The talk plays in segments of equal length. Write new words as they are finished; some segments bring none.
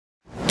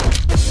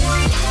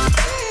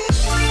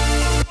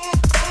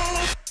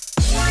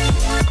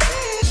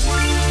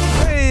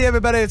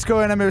everybody, it's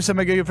Corey. I'm here with some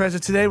of my good friends.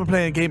 Today we're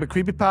playing a game of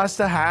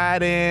CreepyPasta,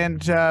 hide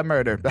and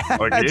murder.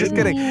 Just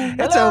kidding.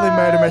 It's only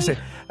murder mystery.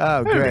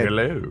 Oh, great.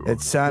 Hello.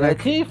 It's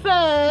Sonic. It's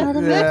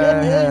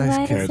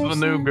the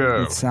new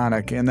girl. It's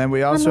Sonic. And then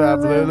we also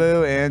have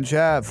Lulu and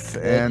Jeff.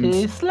 And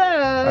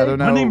I don't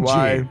know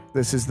why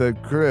this is the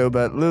crew,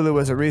 but Lulu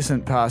was a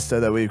recent pasta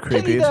that we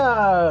creepied.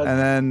 And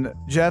then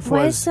Jeff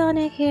was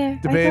Sonic here?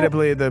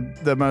 Debatably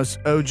the most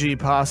OG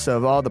pasta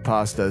of all the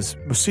pastas.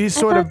 He's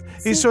sort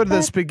of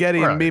the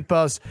spaghetti and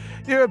meatballs.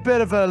 You're a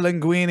bit of a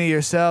linguine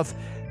yourself,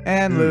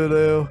 and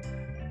Lulu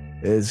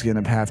is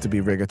gonna have to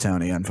be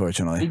rigatoni,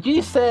 unfortunately. Did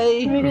you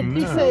say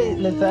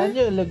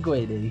lasagna or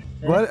linguine?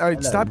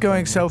 What? Stop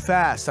going so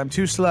fast. I'm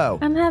too slow.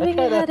 I'm having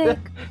a headache.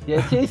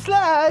 You're too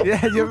slow.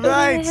 Yeah, you're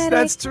right.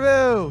 That's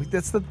true.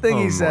 That's the thing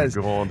he says.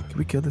 God. Can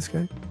we kill this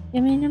guy? I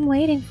mean, I'm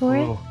waiting for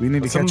it. We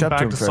need to catch up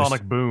to him first.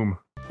 Sonic Boom.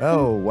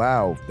 Oh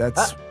wow,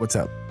 that's what's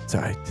up.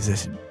 Sorry,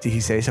 did he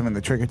say something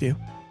that triggered you?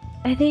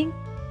 I think.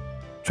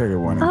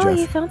 Trigger warning, Oh, Jeff.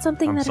 you found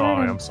something that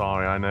hurt him. I'm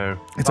sorry, I know.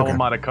 It's that okay. one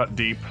might have cut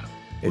deep.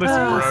 Listen,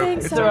 Oh, bro.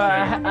 thanks, It's sorry.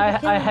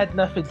 okay. I had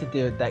nothing to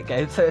do with that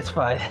game, so it's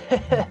fine.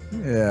 Yeah,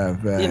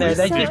 You know,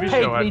 they Sorry. just TV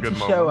paid show had me to good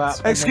show moments.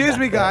 up. and Excuse then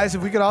me, that's guys.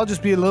 If we could all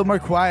just be a little more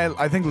quiet.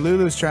 I think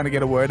Lulu's trying to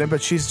get a word in,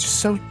 but she's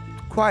just so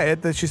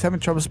quiet that she's having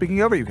trouble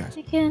speaking over you guys.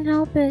 I can't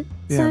help it.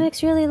 Yeah.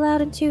 Sonic's really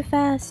loud and too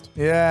fast.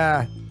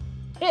 Yeah. it.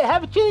 Here,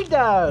 have a chili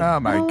dog. Oh I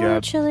my don't want a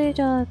god. chili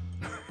dog.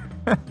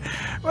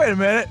 Wait a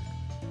minute.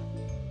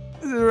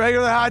 This is a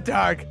regular hot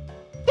dog.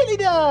 Chili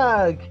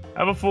dog.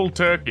 Have a full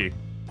turkey.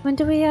 When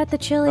do we add the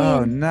chili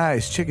Oh, in?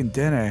 nice chicken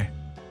dinner.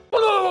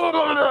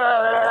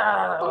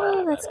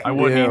 Oh, that's good. I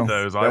wouldn't Ew. eat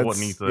those. I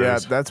wouldn't eat those. Yeah,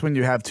 that's when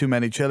you have too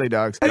many chili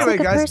dogs. It's Anyway,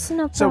 like a guys.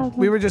 personal So problem.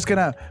 we were just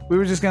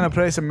gonna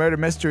play some murder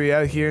mystery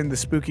out here in the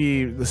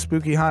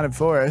spooky haunted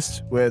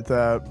forest with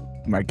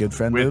my good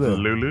friend With Lulu.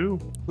 Lulu?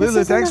 Lulu,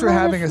 isn't thanks a for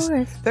haunted having us.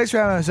 forest. Thanks for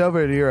having us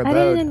over to your I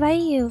didn't abode.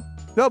 invite you.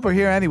 Nope, we're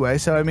here anyway.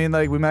 So I mean,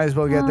 like, we might as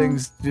well get Oh.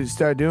 things, just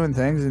start doing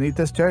things, and eat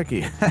this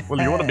turkey. Well,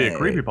 you want to be a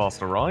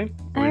creepypasta, right?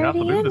 I We have to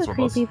already do am this a with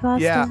us. creepypasta.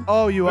 Yeah.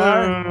 Oh, you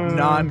are Uh.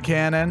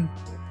 non-canon.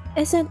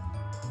 Isn't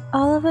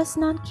all of us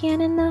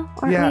non-canon though?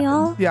 Aren't Yeah. we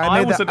all? Yeah, I I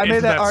made was that. an I made that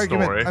internet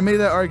argument. story. I made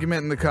that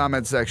argument in the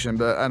comment section,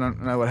 but I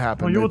don't know what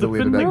happened. Well, you They were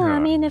deleted defending it. No, her. I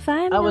mean, if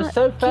I'm I was not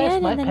so fast,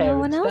 canon, my then no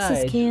one parents else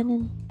is died.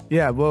 canon.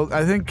 Yeah, well,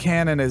 I think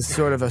canon is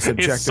sort of a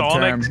subjective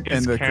Sonic term in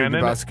is the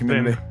canon, creepypasta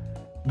community.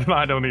 then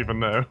I don't even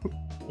know.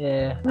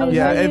 Yeah. Wait, I was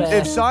Yeah, so Really? if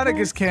fast. Sonic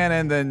is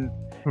canon, then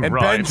and Ben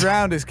Right.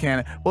 Drowned is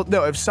canon. Well,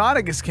 no, if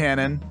Sonic is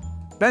canon,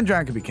 Ben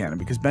Drowned could be canon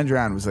because Ben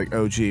Drowned was like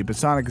OG, but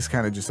Sonic is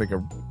kind of just like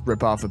a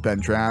rip-off of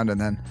Ben Drowned,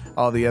 and then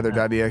all the other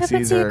Yeah, but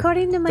 .exes see, are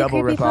according to my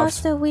double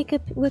rip-offs.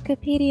 creepypasta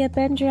Wikipedia,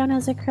 Ben Drown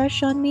has a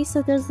crush on me,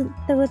 so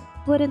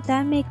wouldn't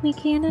that make me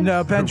canon?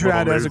 No, Ben Little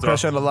Drowned has a loser.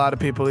 crush on a lot of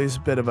people. He's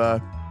a bit of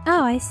a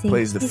Oh, I see.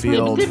 Plays the He's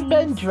field. making Did me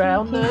Ben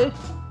drown okay. though?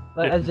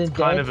 Like, as in It's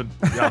kind dead?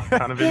 of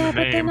kind of in Yeah, the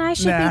but then name. I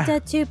should Nah. be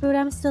dead too, but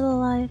I'm still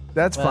alive.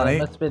 That's Well, funny.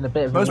 That's been a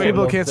bit of a Most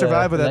people weird, can't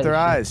survive without their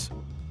relationship.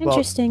 eyes.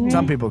 Interesting, right?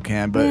 Some people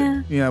can, but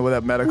Yeah. you know,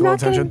 without I'm medical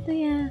not attention.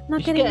 getting, not You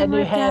should getting get a them new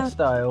worked out.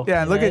 hairstyle.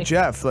 Yeah, and look you at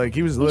Jeff. Like,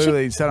 he was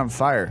literally set on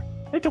fire.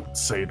 Hey, don't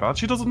say that.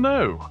 She doesn't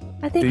know.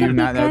 I think Do you it'd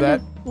be not know kind that?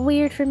 of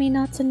weird for me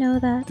not to know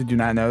that. Did you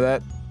not know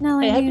that? No,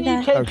 Hey, I have knew you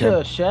that. changed Okay.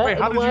 your shirt? Wait,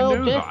 how did you Well,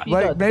 know Jeff, that? you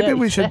Like, got maybe dirty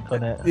we should. speck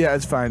on it. Yeah,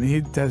 it's fine.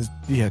 He does.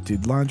 Yeah,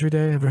 dude. Laundry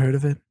Day. Ever heard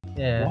of it?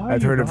 Yeah. Why?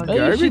 I've heard of Maybe you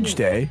Garbage should-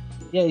 Day.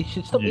 Yeah, you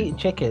should stop Yeah. eating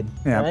chicken.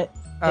 Yeah. Right?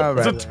 Oh,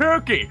 It's right. a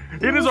turkey.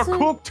 It is a Listen.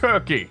 cooked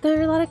turkey. There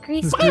are a lot of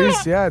grease. It's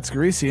greasy. Yeah, it's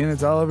greasy and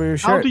it's all over your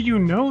How shirt. do you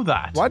know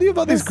that? Why do you have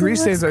all these This grease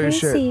is stains on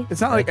what's your shirt? greasy.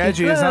 It's not like Like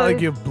edgy. it's It's not like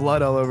good. you have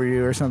blood all over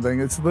you or something.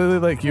 It's literally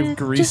like you Yeah, have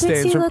grease just makes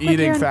stains you from look like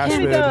eating you're on fast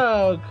Chili food.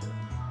 dog.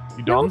 You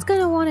No done? one's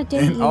gonna want to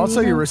date And you.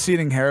 also you your know?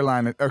 receding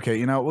hairline. Okay,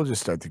 you know what? We'll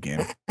just start the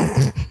game.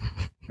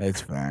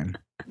 It's fine.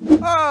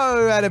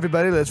 All right,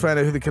 everybody. Let's find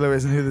out who the killer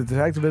is and who the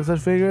detective is.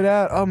 Let's figure it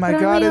out. Oh my But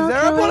are God! we Is all there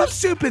a bowl of killers?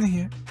 soup in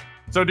here?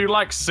 So do you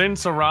like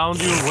sense around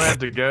you where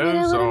to I go?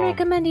 wouldn't So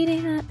recommend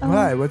eating that. Oh,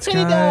 Why? What's Chili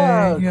going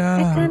dog.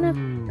 I on? kind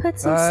of put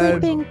some I-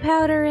 sleeping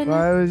powder in it.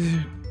 Why would you?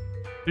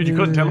 Dude, you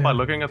couldn't tell by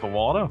looking at the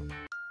water.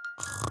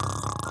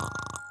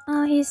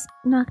 Oh, he's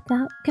knocked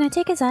out. Can I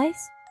take his eyes?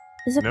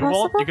 Is it You know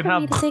possible what? You can for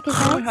have. me to take his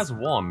He only eyes? has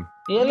one.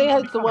 He only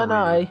has the one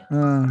eye.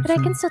 But I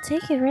can still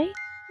take it, right?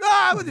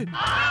 Ah, what the-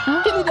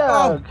 Huh? Chili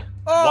dog.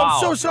 Oh, Wow.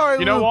 I'm so sorry.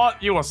 You know Lou.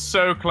 what? You were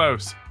so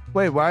close.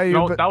 Wait, why are you?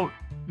 No, but- that,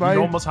 why-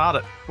 you almost had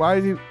it. Why are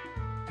you?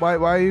 Why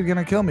are you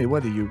gonna kill me?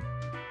 What are you?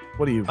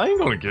 What are you? I ain't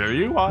gonna kill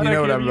you. Why You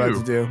know what I I'm kill about you?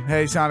 to do.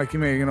 Hey, Sonic,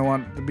 come here. You're gonna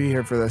want to be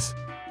here for this.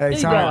 Hey, Hey,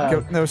 Sonic.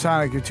 dog. No,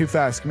 Sonic, you're too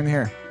fast. Come in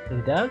here.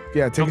 Chili dog.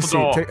 Yeah, take Shut a the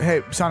seat. door.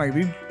 Hey,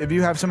 Sonic, if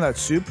you have some of that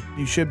soup,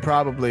 you should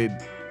probably,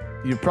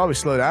 you'd probably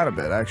slow down a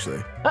bit.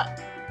 Actually, Ah.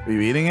 are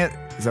you eating it?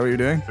 Is that what you're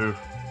doing? Ooh,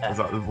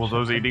 was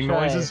those eating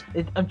Trying. noises?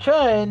 I'm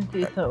trying.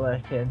 It's not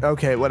working.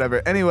 Okay,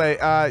 whatever. Anyway,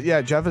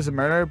 yeah, Jeff is a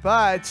murderer,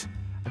 but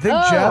I think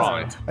Oh. Jeff.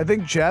 Right. I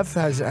think Jeff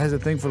has a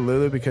thing for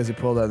Lulu because he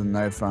pulled out a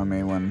knife on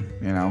me when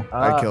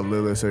I killed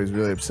Lulu, so he's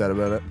really upset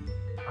about it.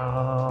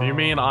 Oh. Do you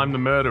mean I'm the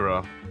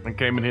murderer and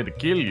came in here to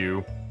kill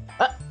you,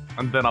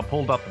 and then I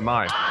pulled out the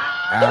knife?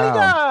 Chili Ow.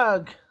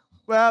 dog.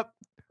 Well,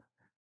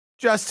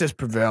 Justice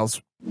prevails.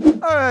 All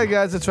right,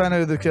 guys, let's find out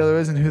who the killer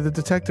is and who the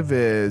detective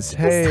is.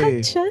 Hey.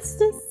 It's not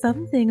justice,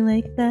 something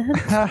like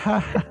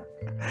that.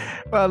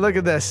 Well, look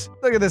at this.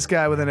 Look at this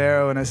guy with an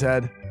arrow in his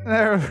head. An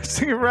arrow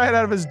sticking right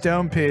out of his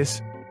dome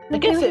piece. I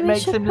guess Maybe it we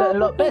makes should him look a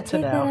lot probably better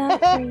take now.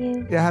 it out for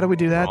you. Yeah, how do we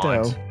do that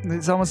Right. though?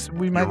 It's almost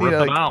we might You need rip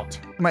like it out.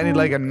 might need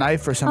like a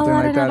knife or something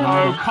want like that.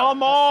 another Oh,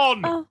 come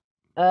on!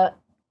 Oh,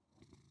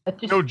 I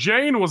just, No,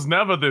 Jane was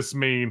never this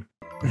mean.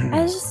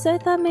 I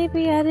thought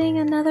maybe adding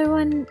another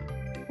one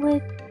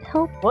would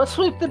help. what's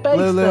with the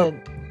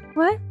basement?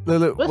 What?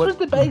 Lulu, What's with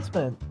the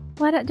basement?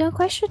 Why don't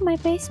question my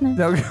basement.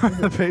 No, go in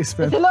the There's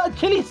basement. a lot of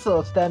chili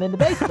sauce down in the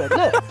basement.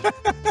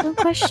 Look, Don't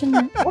question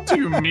it. What do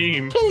you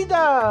mean? chili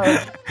dog.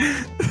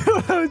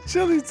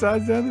 Chili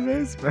sauce down the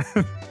basement.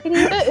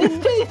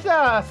 It's chili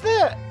sauce.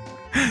 Look.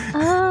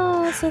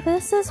 Oh, so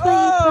this is what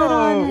you put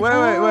on Oh, it.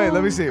 wait. Oh.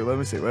 Let me see.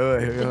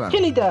 Wait, hold on.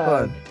 Chili Hold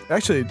dog. on.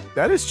 Actually,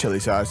 that is chili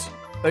sauce.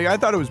 Like I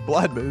thought it was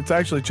blood, but it's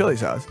actually chili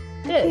sauce.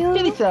 Yeah, it's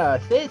chili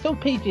sauce. It's all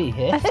PG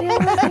here.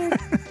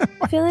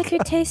 I feel like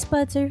your taste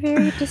buds are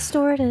very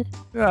distorted.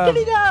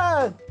 Chili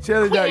dog.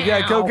 Chili dog.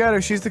 Yeah, go get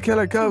her. She's the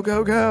killer. Go.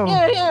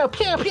 Yeah,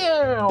 pew pew.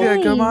 Yeah,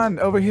 Hey. come on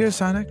over here,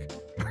 Sonic.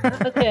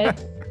 Okay.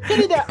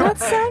 Chili dog. That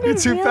sounded You're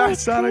too really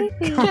fast, Sonic.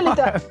 creepy. Come Chili on.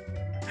 dog.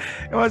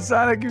 Come on,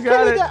 Sonic. You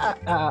got Chili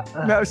it.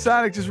 dog. No,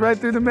 Sonic, just right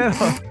through the middle.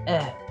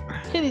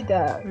 Chili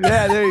dog.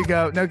 Yeah, there you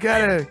go. No,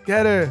 get her.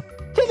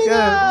 Chili Get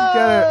dog.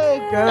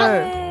 her,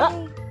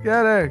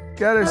 get her.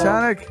 Get her,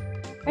 Sonic.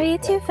 Are you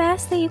too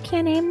fast that you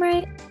can't aim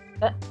right?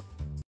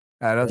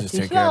 Alright, I'll just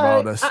Too take care of all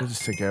of slow. this. I'll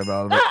just take care of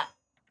all of it.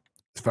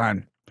 It's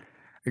fine.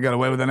 I got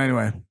away with it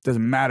anyway.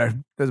 Doesn't matter.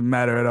 Doesn't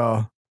matter at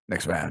all.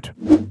 Next round.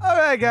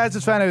 Alright, guys,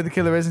 let's find out who the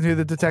killer is and who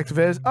the detective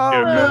is. Oh,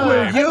 Yeah, no, no,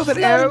 you have an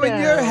slow arrow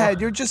in your now.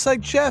 head. You're just like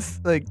Jeff,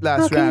 like Oh,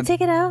 last can you round.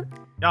 take it out?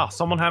 Yeah,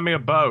 someone hand me a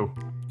bow.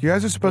 You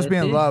guys are supposed to be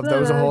in Pretty love. That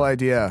was the slow. whole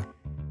idea.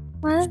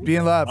 What? Be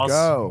in love. Us.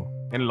 Go.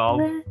 In love.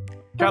 What?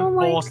 Can't Oh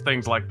my- force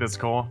things like this,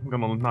 Core.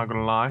 Not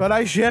gonna lie. But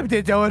I shipped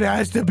it, so it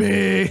has to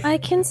be. I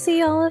can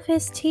see all of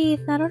his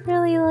teeth. I don't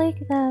really like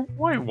that.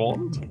 Wait, what?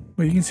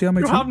 Well, you can see all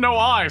my You teeth. have no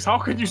eyes. How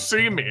could you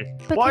see me?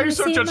 But Why can are you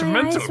so see my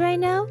judgmental? eyes right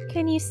now?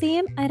 Can you see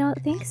him? I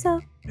don't think so.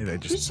 Maybe I You're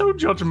just. so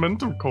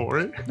judgmental,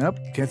 Corey. Nope.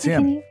 Can't see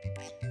Can him.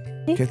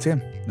 you? Can't see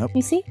him. Nope.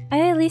 You see?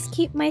 I at least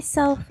keep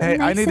myself. Hey, I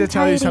nice need to and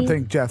tell you tidy.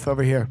 something, Jeff.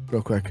 Over here,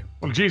 real quick.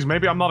 Well, geez,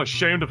 maybe I'm not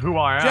ashamed of who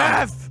I am.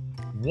 Jeff!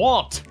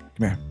 What?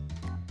 Come here.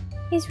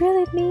 He's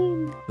really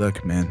mean.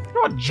 Look, man.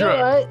 You're a All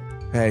jerk. right.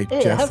 Hey,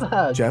 Here, Jeff. have a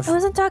hug. Jeff. I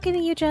wasn't talking to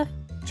you, Jeff.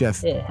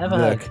 Jeff. Here, have a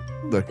Look.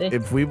 hug. Look.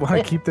 If we want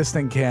to keep this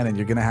thing canon,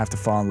 you're gonna have to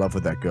fall in love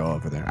with that girl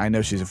over there. I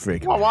know she's a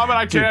freak. Well, why would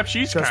I care Dude, if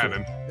she's trust me.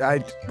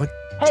 canon? What?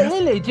 Hey, Jeff-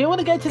 Lily, do you want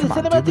to go to the Come on,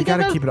 cinema dude, we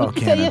gotta together? keep it all Would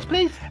you say canon. yes,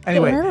 please?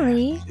 Anyway,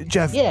 Lily.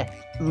 Jeff. Yeah.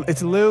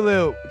 It's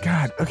Lulu.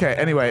 God. Okay.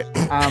 Anyway,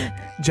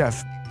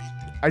 Jeff.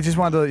 I just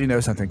wanted to let you know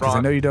something because I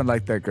Right. know you don't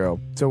like that girl.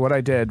 So what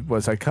I did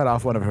was I cut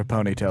off one of her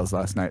ponytails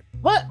last night.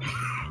 What?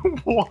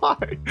 Why?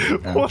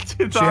 What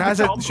did She that hasn't.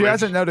 She accomplish?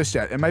 hasn't noticed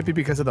yet. It might be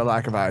because of the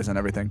lack of eyes and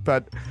everything,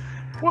 but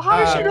Well, how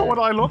does she know what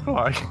I look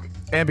like?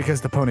 and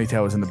because the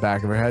ponytail was in the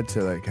back of her head.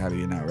 So like, how do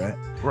you know, right?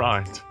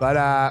 Right. But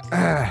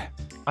I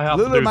have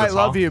to Lulu do might this,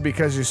 love huh? you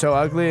because you're so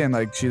ugly and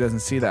like she doesn't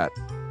see that.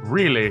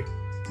 Really?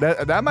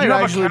 That might You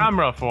have actually. a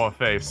camera for a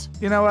face.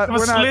 You know what? You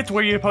have a We're not. slit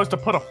where you're supposed to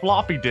put a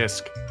floppy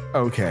disk.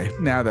 Okay,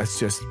 now that's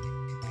just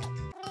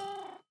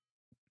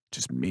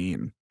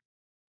mean.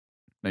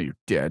 Now you're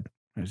dead.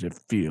 How does it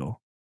feel?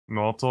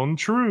 Not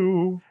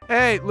untrue.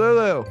 Hey,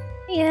 Lulu.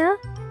 Yeah?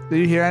 Do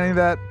you hear any of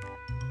that?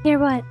 Hear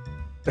what?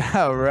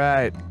 All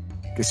right.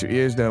 Guess your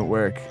ears don't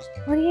work.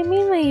 What do you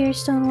mean my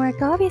ears don't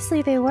work?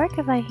 Obviously they work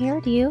if I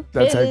heard you.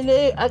 That's Hey, how.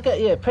 Lily, I got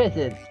you a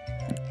present.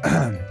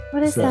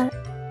 What is So- that?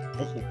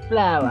 It's a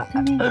flower.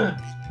 Come here.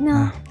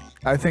 No.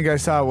 I think I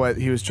saw what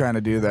he was trying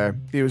to do there.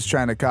 He was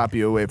trying to copy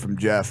you away from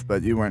Jeff,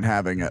 but you weren't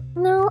having it.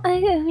 No, I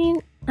mean,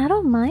 I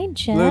don't mind,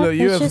 Jeff. Lulu,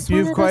 It's just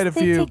you've one of quite those a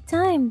they few- take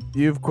time.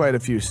 You've quite a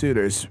few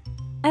suitors.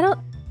 I don't.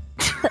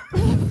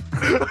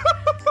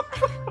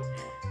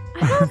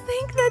 I don't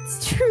think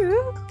that's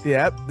true.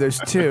 Yep, there's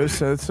two,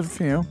 so it's a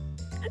few.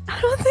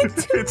 I don't think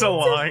two It's a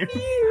means lie.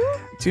 few.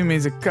 Two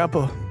means a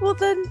couple. Well,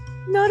 then,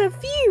 not a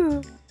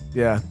few.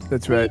 Yeah,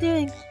 that's What are you right.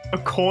 doing? A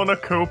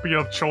cornucopia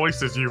of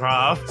choices you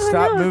have.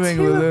 Stop no, moving,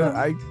 two of Lulu.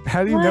 them.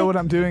 How do you know What? what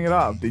I'm doing it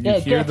off? Did you Yeah,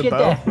 hear Jeff, the your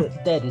bow?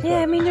 dad is Yeah, I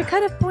right. mean, you're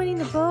kind of pointing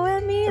the bow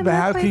at me. I'm But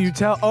not how quite- can you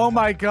tell? Oh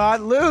my God,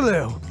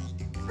 Lulu!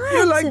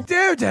 You're What? like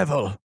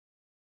Daredevil.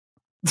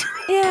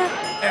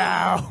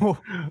 Yeah, Ow!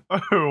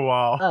 Oh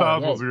wow, Oh,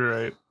 that yeah. was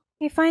great.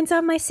 he finds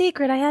out my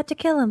secret. I had to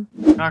kill him.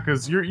 Yeah,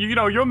 cause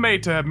you're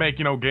made to make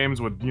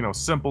games with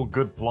simple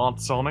good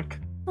plot, Sonic.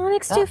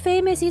 Sonic's too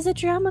famous. He's a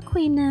drama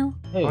queen now.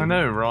 Who? I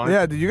know, right?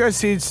 Yeah, did you guys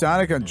see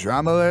Sonic on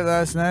Drama Alert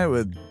last night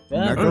with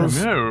Yeah. Oh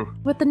Knuckles? no.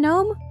 With the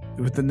gnome?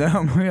 With the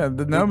gnome? Yeah,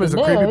 the gnome the is a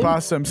gnome?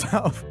 creepypasta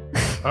himself.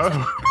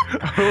 Oh.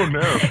 Oh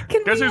no.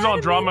 Can Guess we who's on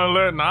animate- drama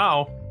alert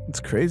now? It's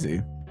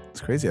crazy. It's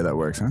crazy how that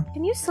works, huh?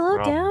 Can you slow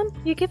Well. down?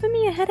 You're giving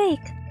me a headache.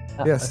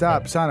 Oh, Yeah, okay.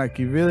 stop, Sonic.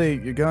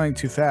 You're going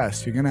too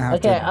fast. You're gonna have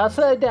Okay, to. I'll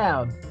slow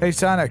down. Hey,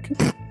 Sonic.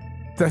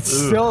 That's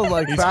still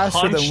like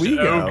faster than we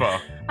go.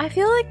 Over. I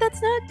feel like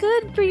that's not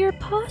good for your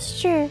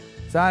posture.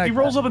 Sonic, He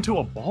rolls up into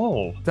a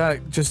ball.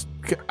 Sonic,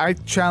 I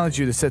challenge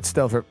you to sit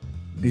still for.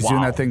 He's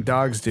doing that thing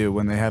dogs do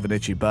when they have an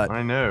itchy butt.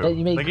 I know. That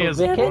you make Like he has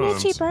You have an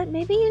hormones. itchy butt.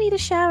 Maybe you need a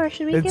shower.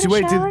 Should we get a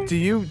Wait, shower? do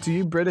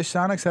you British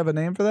Sonics have a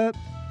name for that?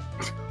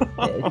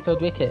 Yeah, it's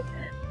called Wicket.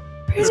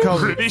 It's called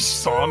British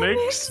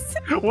Sonics?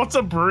 What's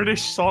a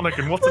British Sonic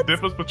and what's the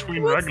difference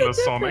between What's regular the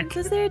difference? Sonic?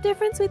 Is there a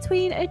difference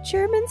between a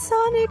German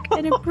Sonic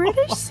and a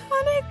British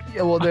Sonic?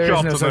 Yeah, well, there is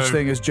got no to such know.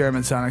 thing as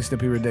German Sonics to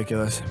be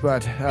ridiculous.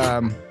 But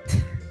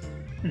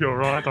You're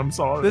right, I'm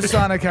sorry. this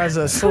Sonic has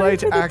a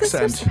slight for the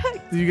accent.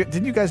 disrespect.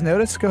 Didn't you guys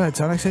notice? Go ahead,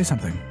 Sonic, say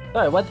something.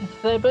 Sorry, what did you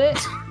say about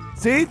it?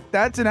 See,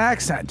 that's an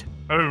accent.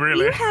 Oh,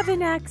 really? You have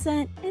an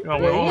accent. Oh,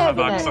 we all Yeah, have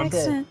you have an accents.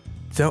 accent.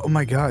 So, oh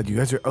my God, you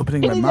guys are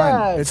opening my Billy mind.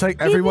 Dog. It's like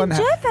Even everyone.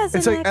 Jeff has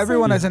It's an like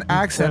everyone has accent. an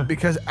accent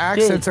because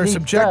accents are Billy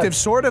subjective, Dog.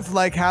 sort of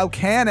like how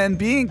canon,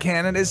 being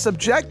canon, is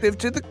subjective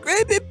to the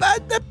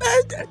CreepyPasta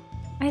person.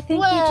 I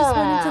think you just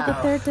went into the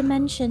Wow. third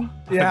dimension.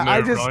 Yeah, No,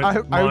 I just, right? I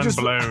was Mind just,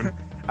 blown.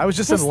 I was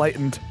just Just-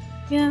 enlightened.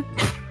 Yeah.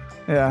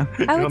 Yeah,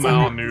 I You're would say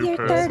now a that new your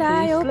person. third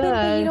eye Please opened, but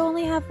fly. you'd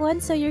only have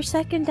one, so your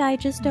second eye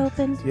just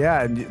opened.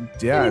 yeah, and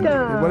yeah. Billy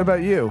Dog. What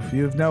about you?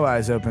 You have no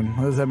eyes open.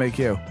 What does that make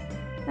you?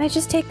 I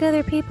just take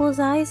other people's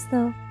eyes,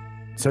 though.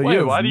 So Wait,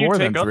 you why have do you more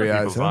take than other 3 eyes,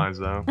 people's huh? eyes,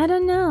 though? I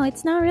don't know.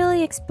 It's not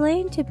really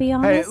explained, to be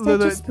honest.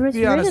 Lulu, I just was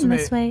be honest written with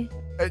this me.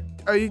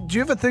 way. Do you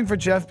have a thing for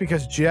Jeff?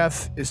 Because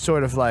Jeff is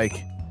sort of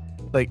like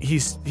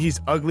he's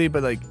ugly,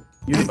 but like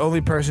you're the only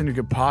person who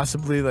could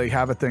possibly like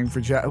have a thing for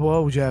Jeff.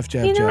 Whoa, Jeff.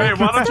 You know, Hey, Jeff.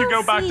 why don't you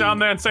go Still back see. down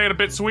there and say it a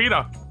bit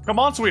sweeter? Come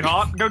on,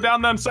 sweetheart. Go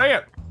down there and say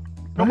it.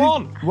 Come What?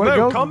 on. What, No,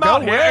 go- come go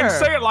out here and where?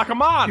 say it like a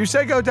man. You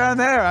said go down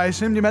there. I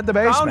assumed you meant the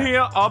basement. Down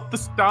here,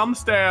 down the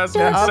stairs,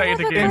 Yeah, and up say it in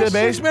the again. In the Question,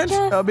 basement?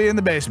 Jeff. I'll be in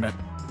the basement.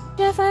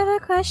 Jeff, I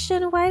have a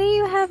question. Why do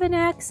you have an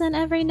accent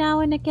every now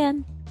and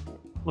again?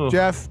 Ugh,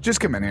 Jeff, just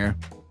come in here.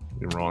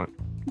 You're right.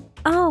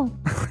 Oh,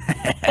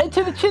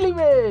 Into the chili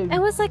room! it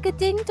was like a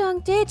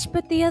ding-dong ditch,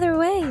 but the other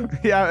way.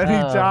 Yeah, and he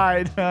Oh.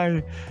 died.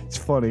 It's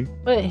funny.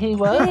 Wait, he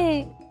what?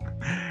 Hey,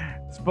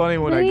 It's funny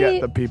when I get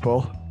the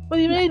people. What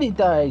do you mean he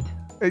died?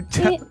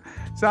 Hey,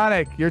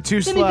 Sonic, you're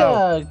too Billy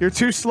slow. Dog. You're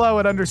too slow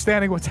at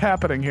understanding what's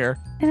happening here.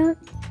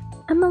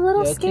 I'm a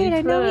little Yeah, scared. keep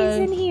I know he's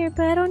trying. in here,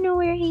 but I don't know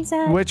where he's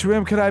at. Which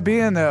room could I be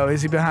in, though?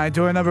 Is he behind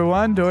door number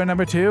 1, door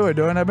number 2, or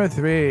door number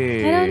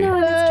 3? I don't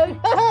know.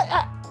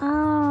 Uh,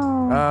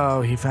 Oh,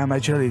 Oh, he found my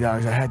chili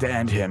dogs. I had to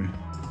end him.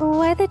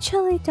 why the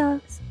chili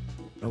dogs?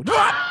 Oh,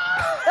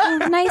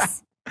 Oh,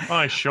 nice.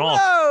 Nice shot.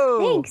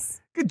 Whoa!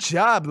 Thanks. Good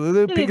job,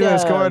 Lulu. Chili Peeking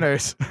those dog.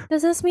 corners.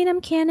 Does this mean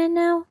I'm canon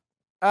now?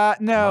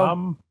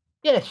 No.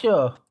 yeah,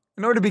 sure.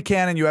 In order to be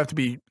canon, you have to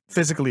be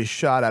physically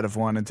shot out of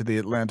one into the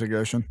Atlantic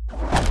Ocean.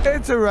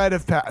 It's a rite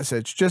of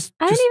passage. Just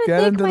I didn't even get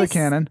think into my the s-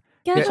 cannon.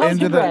 Get Get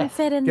into the-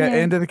 fit in Get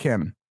there. into the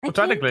cannon. I Well,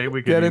 can't- technically,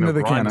 we could Get you into know,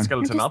 the grind cannon. the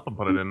skeleton Just- up and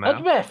put it in Hold there.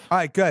 your breath. All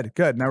right,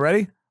 good. Now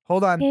ready?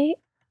 Hold on. Okay.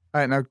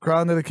 All right, now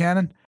crawl into the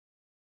cannon.